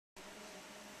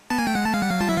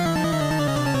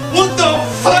What the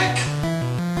fuck?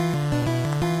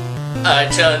 I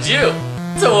challenge you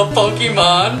to a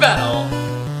Pokemon battle.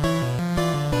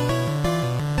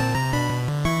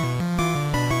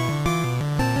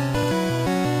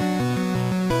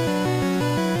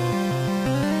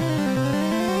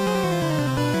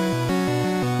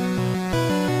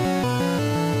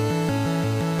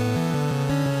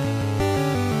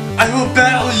 I will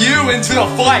battle you into a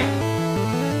fight!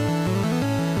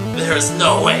 There's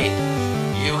no way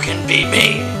you can beat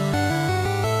me.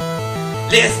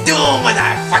 Let's do it,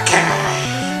 motherfucker!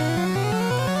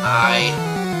 I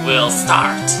will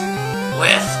start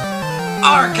with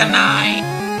Arcanine.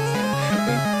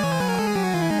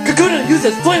 Kakuna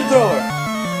uses flamethrower!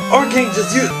 Arcane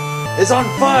is on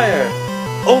fire!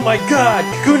 Oh my god,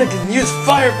 Kakuna can use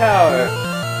firepower!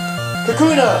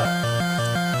 Kakuna!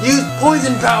 Use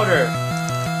poison powder!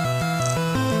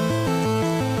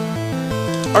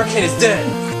 Arcane is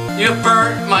dead! You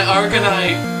burnt my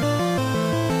Arcanine.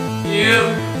 You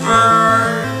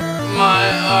burnt my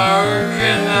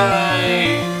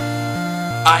Arcanine.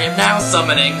 I am now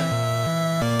summoning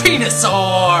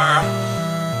Venusaur.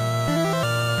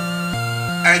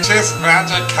 I choose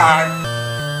Magikarp.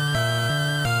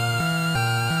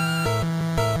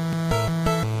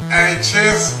 I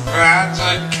choose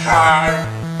Magikarp.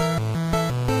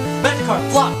 Magikarp,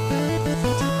 flop!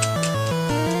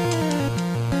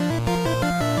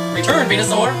 Return,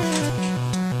 Venusaur!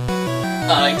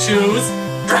 I choose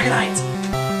Dragonite!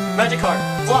 Magikarp,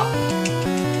 flop!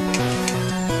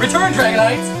 Return,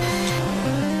 Dragonite!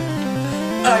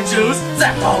 I choose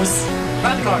Zapdos!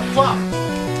 Magikarp, flop!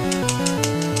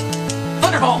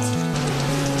 Thunderbolt!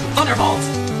 Thunderbolt!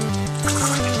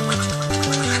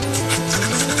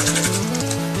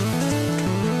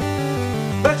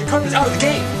 Magikarp is out of the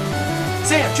game!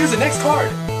 Sam, choose the next card!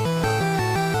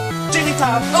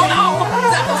 Jigglypuff! Oh no!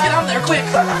 Zapdos, get out of there, quick!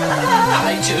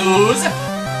 I choose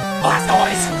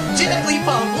Blastoise!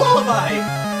 Jigglypuff Lullaby!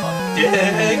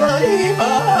 Jigglypuff!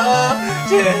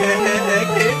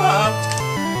 Jigglypuff!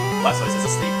 Blastoise is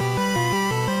asleep.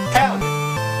 Pound!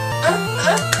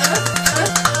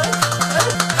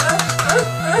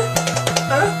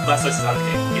 Blastoise is out of the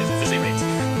game. He is officially raped.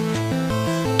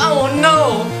 Oh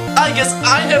no! I guess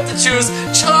I have to choose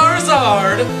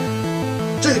Charizard!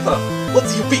 Jigglypuff, let's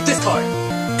see you beat this card!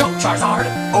 Go, Charizard!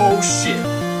 Oh shit!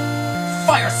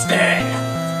 Fire Spin!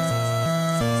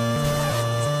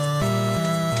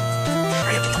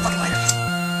 Hurry up, get the fucking lighter!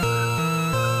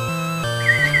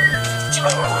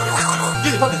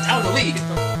 Jigglypuff is out of the lead!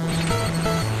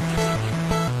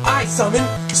 I summon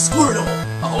Squirtle!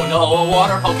 Oh no, a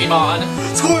water Pokemon!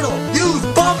 Squirtle, use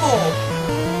Bubble!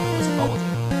 Where's the bubble?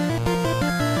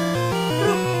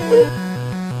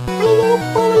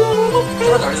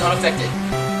 Charizard is unaffected.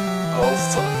 Oh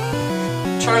fuck.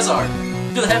 Charizard,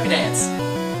 do the happy dance.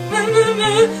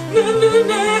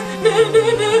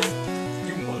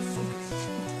 You motherfucker.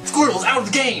 Squirtle's out of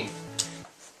the game!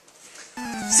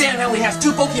 Sam only has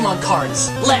 2 Pokemon cards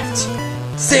left!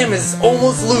 Sam is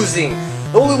almost losing.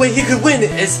 The only way he could win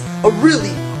is a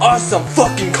really awesome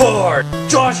fucking card!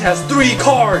 Josh has 3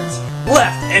 cards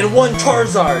left and 1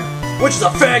 Charizard, which is a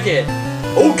faggot!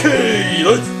 Okay,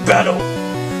 let's battle!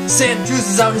 Sam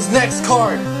chooses out his next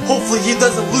card. Hopefully he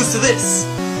doesn't lose to this.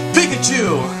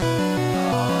 Pikachu!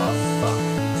 Fuck.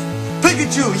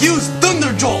 Pikachu, use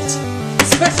Thunder Jolt!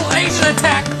 Special Asian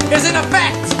attack is in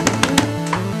effect!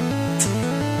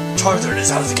 Charizard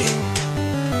is out of the game.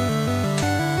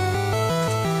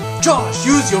 Josh,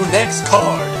 use your next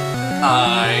card.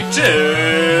 I choose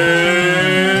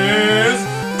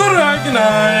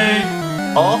Dragonite!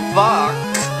 Oh fuck.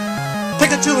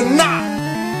 Pikachu, nah!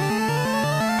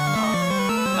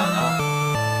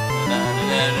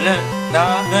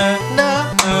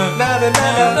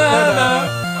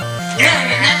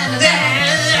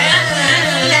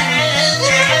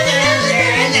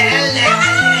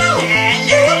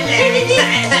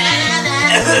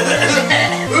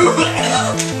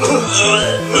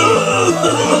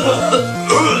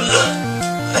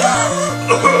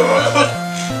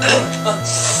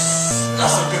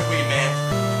 That's a good weed, man.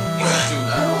 You can do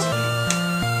that.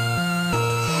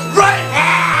 Right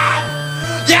hand!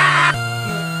 Yeah!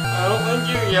 I don't like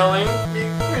you yelling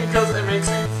because it makes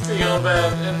me feel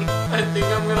bad and I think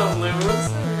I'm gonna lose.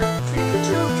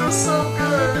 Pikachu is just so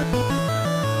good.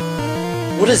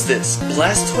 What is this?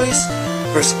 Blastoise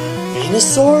versus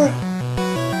Venusaur?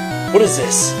 What is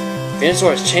this?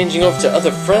 Venusaur is changing over to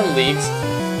other friend leagues.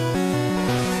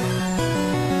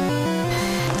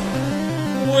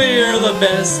 We're the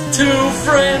best 2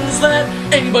 friends that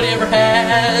anybody ever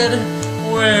had.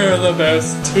 We're the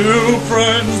best 2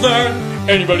 friends that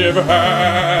anybody ever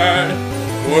had.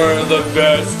 were the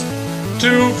best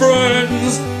two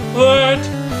friends that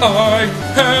I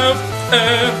have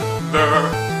ever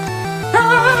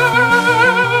had.